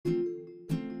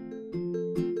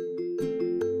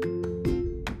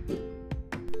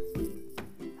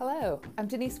I'm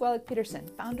Denise Wellig-Peterson,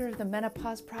 founder of the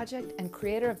Menopause Project and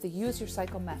creator of the Use Your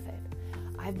Cycle method.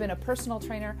 I've been a personal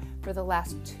trainer for the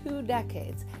last 2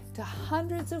 decades to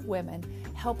hundreds of women,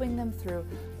 helping them through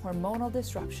hormonal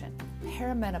disruption,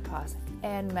 perimenopause,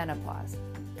 and menopause,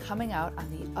 coming out on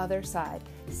the other side,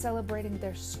 celebrating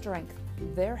their strength,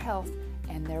 their health,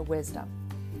 and their wisdom.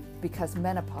 Because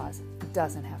menopause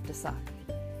doesn't have to suck.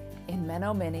 In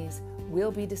Meno Minis,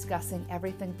 we'll be discussing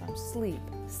everything from sleep,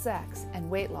 sex, and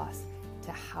weight loss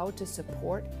to how to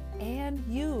support and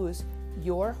use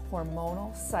your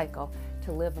hormonal cycle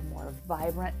to live a more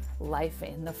vibrant life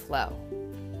in the flow,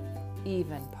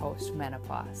 even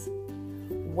post-menopause.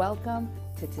 Welcome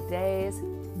to today's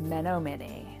Meno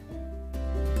Mini.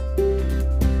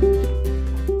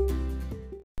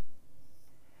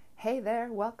 Hey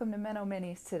there, welcome to Meno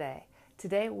Minis today.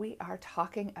 Today we are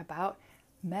talking about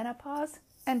menopause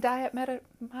and diet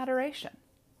moderation.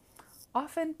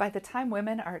 Often, by the time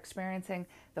women are experiencing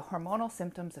the hormonal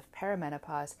symptoms of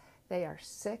perimenopause, they are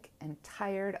sick and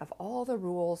tired of all the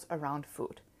rules around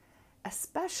food,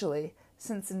 especially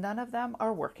since none of them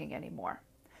are working anymore.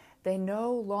 They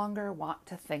no longer want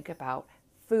to think about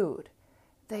food.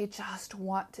 They just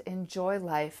want to enjoy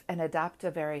life and adopt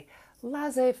a very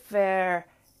laissez-faire,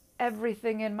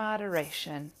 everything in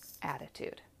moderation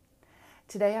attitude.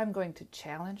 Today I'm going to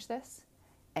challenge this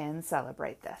and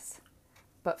celebrate this.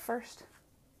 But first,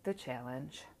 the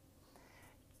challenge.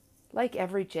 Like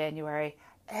every January,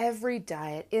 every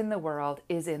diet in the world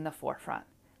is in the forefront.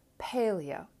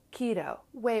 Paleo, keto,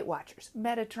 Weight Watchers,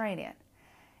 Mediterranean.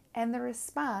 And the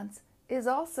response is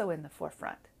also in the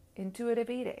forefront.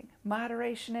 Intuitive eating,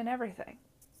 moderation in everything.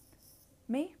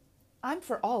 Me, I'm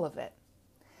for all of it.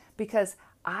 Because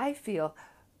I feel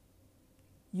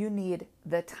you need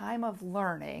the time of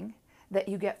learning that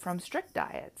you get from strict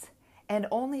diets, and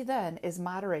only then is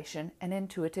moderation and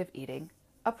intuitive eating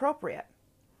appropriate.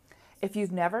 If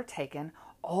you've never taken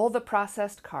all the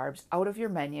processed carbs out of your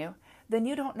menu, then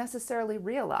you don't necessarily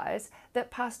realize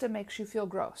that pasta makes you feel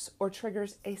gross or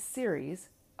triggers a series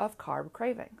of carb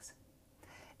cravings.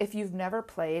 If you've never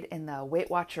played in the Weight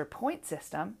Watcher point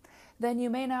system, then you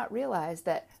may not realize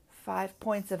that 5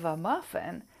 points of a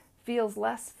muffin feels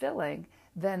less filling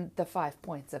than the 5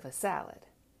 points of a salad.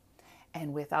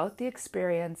 And without the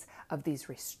experience of these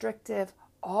restrictive,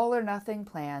 all-or-nothing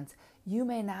plans, you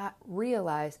may not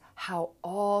realize how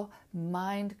all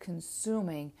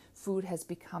mind-consuming food has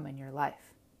become in your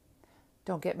life.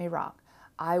 Don't get me wrong.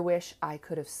 I wish I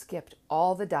could have skipped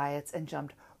all the diets and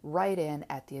jumped right in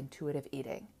at the intuitive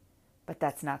eating. But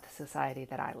that's not the society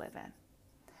that I live in.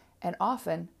 And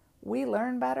often, we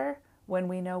learn better when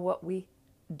we know what we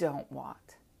don't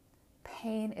want.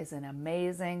 Pain is an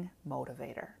amazing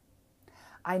motivator.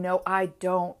 I know I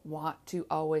don't want to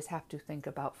always have to think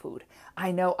about food.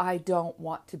 I know I don't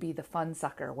want to be the fun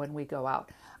sucker when we go out.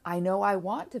 I know I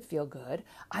want to feel good.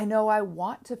 I know I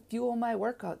want to fuel my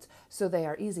workouts so they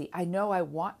are easy. I know I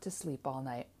want to sleep all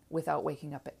night without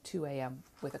waking up at 2 a.m.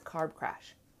 with a carb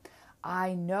crash.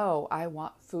 I know I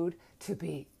want food to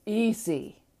be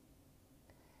easy.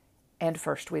 And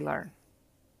first we learn.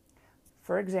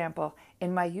 For example,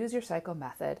 in my Use Your Cycle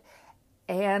method,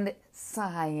 and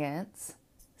science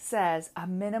says a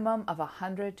minimum of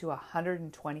 100 to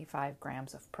 125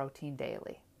 grams of protein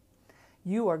daily.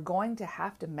 You are going to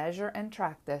have to measure and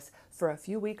track this for a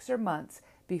few weeks or months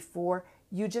before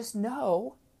you just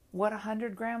know what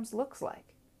 100 grams looks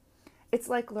like. It's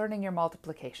like learning your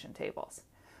multiplication tables.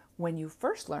 When you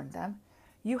first learned them,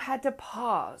 you had to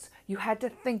pause, you had to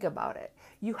think about it,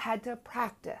 you had to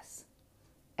practice.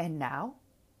 And now,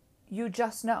 you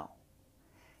just know.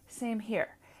 Same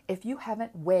here. If you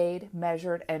haven't weighed,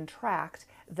 measured, and tracked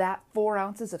that 4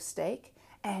 ounces of steak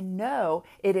and know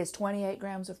it is 28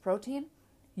 grams of protein,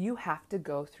 you have to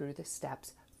go through the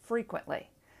steps frequently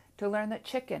to learn that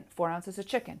chicken, 4 ounces of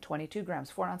chicken, 22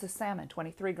 grams, 4 ounces salmon,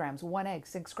 23 grams, 1 egg,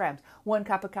 6 grams, 1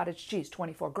 cup of cottage cheese,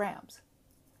 24 grams.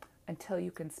 Until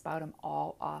you can spout them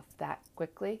all off that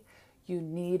quickly, you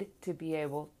need to be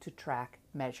able to track,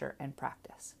 measure, and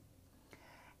practice.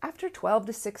 After 12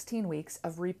 to 16 weeks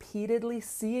of repeatedly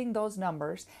seeing those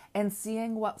numbers and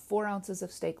seeing what 4 ounces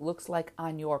of steak looks like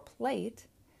on your plate,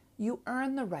 you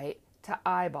earn the right to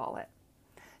eyeball it,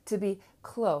 to be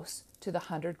close to the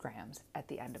 100 grams at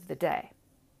the end of the day.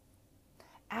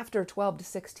 After 12 to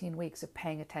 16 weeks of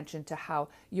paying attention to how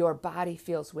your body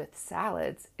feels with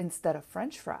salads instead of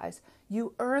French fries,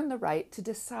 you earn the right to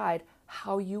decide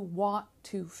how you want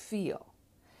to feel.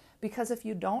 Because if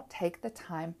you don't take the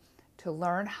time to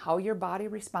learn how your body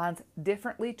responds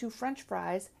differently to French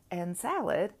fries and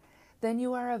salad, then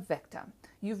you are a victim.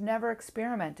 You've never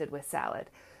experimented with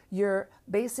salad. You're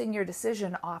basing your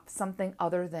decision off something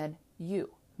other than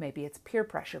you. Maybe it's peer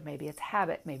pressure, maybe it's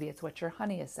habit, maybe it's what your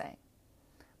honey is saying.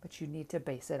 But you need to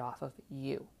base it off of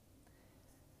you.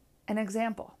 An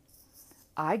example,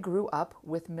 I grew up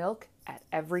with milk at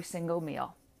every single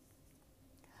meal.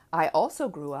 I also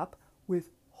grew up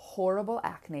with horrible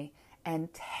acne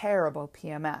and terrible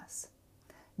PMS.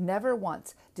 Never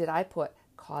once did I put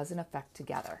cause and effect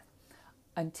together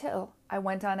until I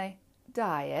went on a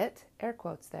diet, air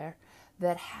quotes there,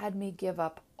 that had me give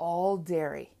up all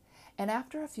dairy. And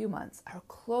after a few months, our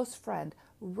close friend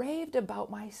raved about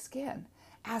my skin,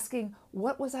 asking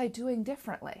what was I doing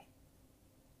differently.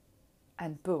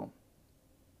 And boom,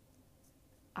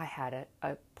 I had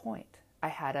a point. I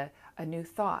had a new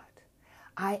thought.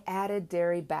 I added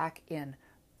dairy back in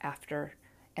after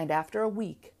a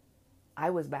week, I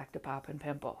was back to popping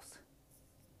pimples.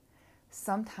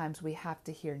 Sometimes we have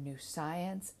to hear new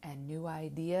science and new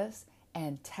ideas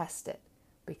and test it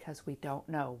because we don't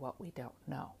know what we don't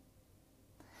know.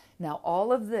 Now,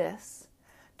 all of this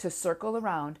to circle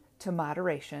around to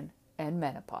moderation and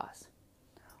menopause.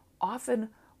 Often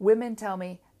women tell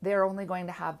me they're only going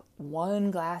to have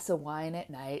 1 glass of wine at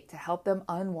night to help them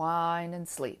unwind and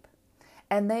sleep.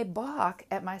 And they balk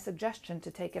at my suggestion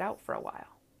to take it out for a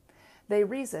while. They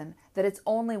reason that it's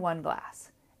only 1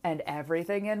 glass and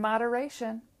everything in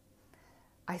moderation.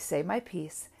 I say my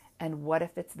piece, and what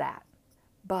if it's that?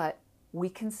 But we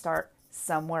can start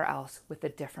somewhere else with a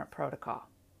different protocol.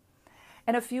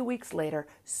 And a few weeks later,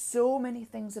 so many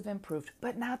things have improved,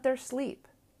 but not their sleep.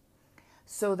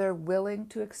 So they're willing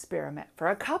to experiment for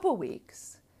a couple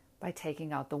weeks by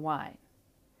taking out the wine.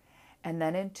 And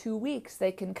then in 2 weeks,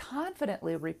 they can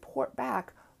confidently report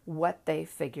back what they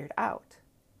figured out.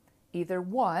 Either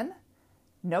 1,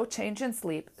 no change in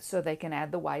sleep so they can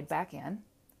add the wine back in,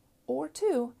 or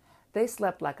 2, they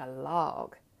slept like a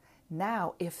log.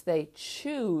 Now, if they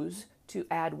choose to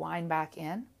add wine back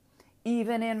in,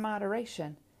 even in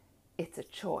moderation, it's a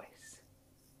choice,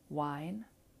 wine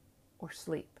or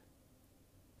sleep.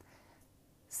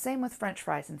 Same with French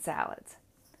fries and salads.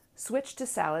 Switch to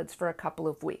salads for a couple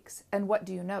of weeks, and what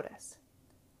do you notice?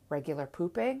 Regular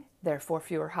pooping, therefore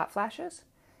fewer hot flashes.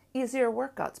 Easier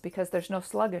workouts because there's no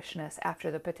sluggishness after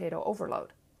the potato overload.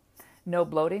 No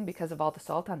bloating because of all the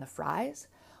salt on the fries.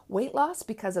 Weight loss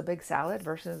because a big salad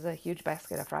versus a huge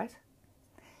basket of fries.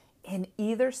 In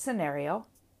either scenario,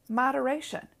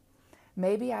 moderation.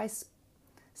 Maybe I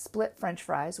split French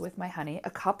fries with my honey a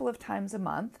couple of times a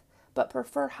month, but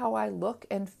prefer how I look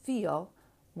and feel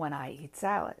when I eat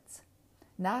salads.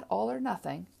 Not all or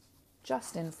nothing,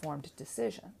 just informed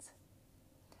decisions.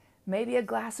 Maybe a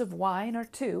glass of wine or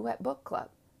 2 at book club,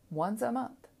 once a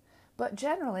month. But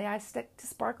generally I stick to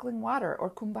sparkling water or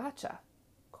kombucha.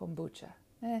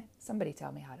 Somebody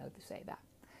tell me how to say that.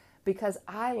 Because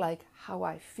I like how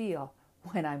I feel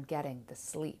when I'm getting the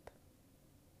sleep.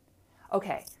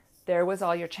 Okay, there was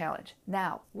all your challenge.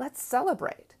 Now, let's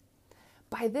celebrate.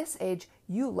 By this age,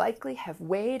 you likely have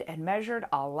weighed and measured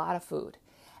a lot of food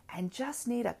and just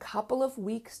need a couple of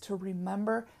weeks to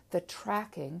remember the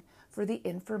tracking for the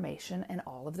information and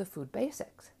all of the food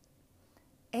basics.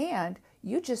 And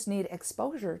you just need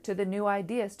exposure to the new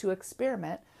ideas to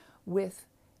experiment with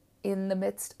in the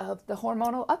midst of the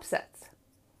hormonal upsets.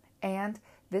 And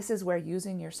this is where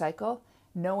using your cycle,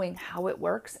 knowing how it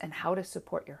works and how to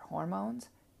support your hormones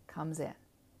comes in.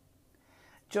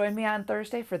 Join me on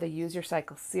Thursday for the Use Your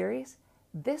Cycle series.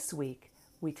 This week,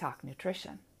 we talk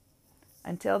nutrition.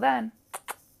 Until then.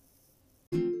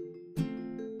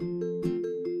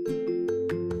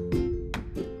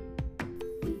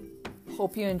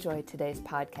 Hope you enjoyed today's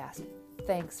podcast.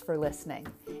 Thanks for listening.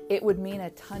 It would mean a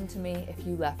ton to me if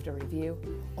you left a review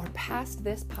or passed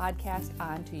this podcast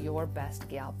on to your best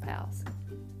gal pals.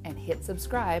 And hit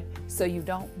subscribe so you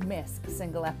don't miss a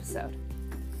single episode.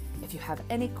 If you have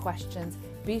any questions,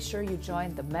 be sure you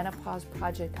join the Menopause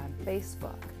Project on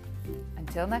Facebook.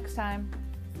 Until next time.